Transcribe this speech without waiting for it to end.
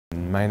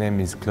My name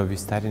is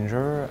Clovis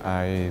Taittinger.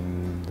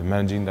 I'm the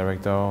managing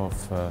director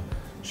of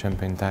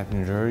Champagne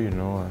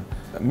Taittinger.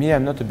 Me,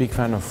 I'm not a big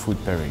fan of food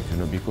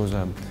pairings, because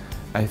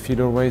I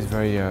feel always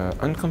very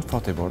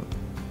uncomfortable.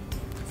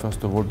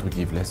 First of all, to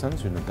give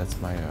lessons,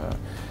 that's my,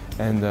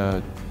 and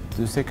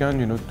the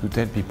second, to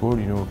tell people,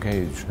 okay,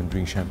 you should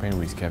drink champagne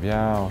with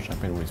caviar or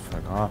champagne with foie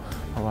gras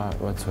or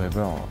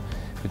whatsoever.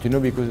 But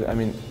because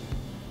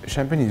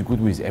champagne is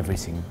good with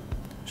everything.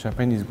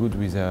 Champagne is good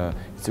with,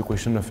 it's a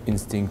question of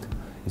instinct,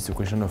 it's a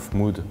question of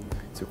mood,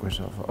 it's a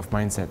question of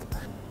mindset.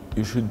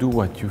 You should do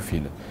what you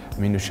feel.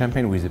 A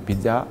champagne with a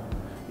pizza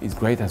is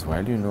great as well,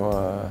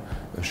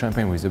 a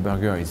champagne with a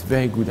burger is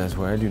very good as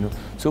well,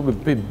 So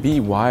be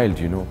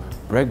wild,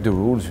 break the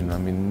rules,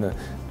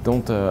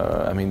 don't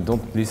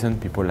listen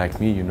to people like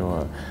me,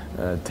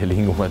 telling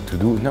you what to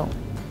do. No,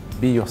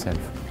 be yourself.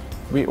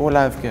 We all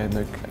have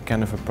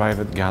kind of a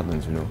private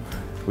gardens,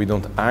 We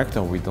don't act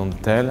or we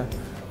don't tell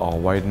our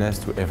wildness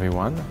to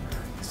everyone.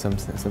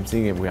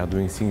 Something we are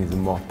doing things in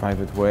a more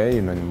private way,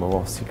 in a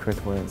more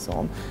secret way and so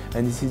on.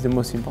 And this is the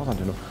most important,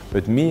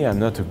 But me, I'm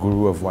not a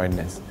guru of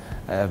wildness.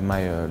 I have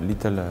my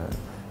little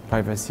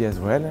privacy as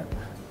well.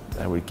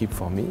 I will keep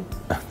for me,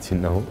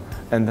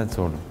 and that's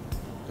all.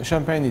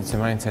 Champagne, it's a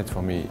mindset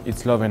for me.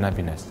 It's love and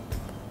happiness.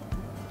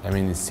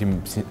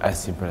 It's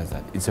as simple as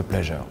that. It's a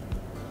pleasure.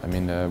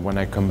 When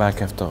I come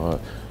back after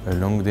a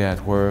long day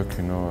at work,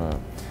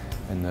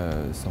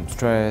 and some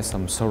stress,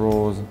 some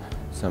sorrows,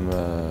 some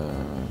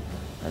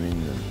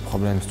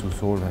problems to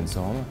solve and so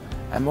on,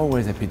 I'm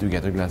always happy to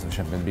get a glass of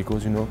champagne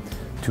because,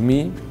 to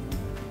me,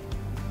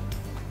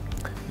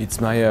 it's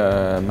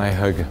my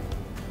hug.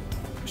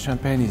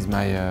 Champagne is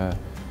my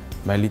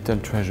little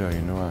treasure,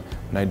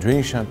 When I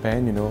drink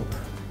champagne,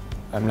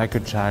 I'm like a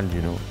child,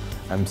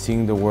 I'm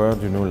seeing the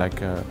world,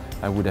 like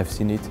I would have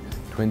seen it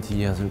 20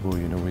 years ago,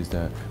 with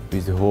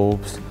the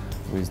hopes,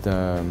 with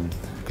the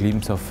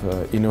glimpse of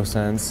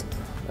innocence,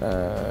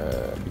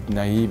 a bit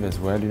naive as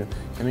well.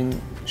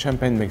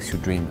 Champagne makes you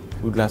dream.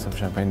 A good glass of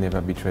champagne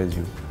never betrays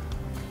you.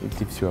 It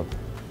lifts you up.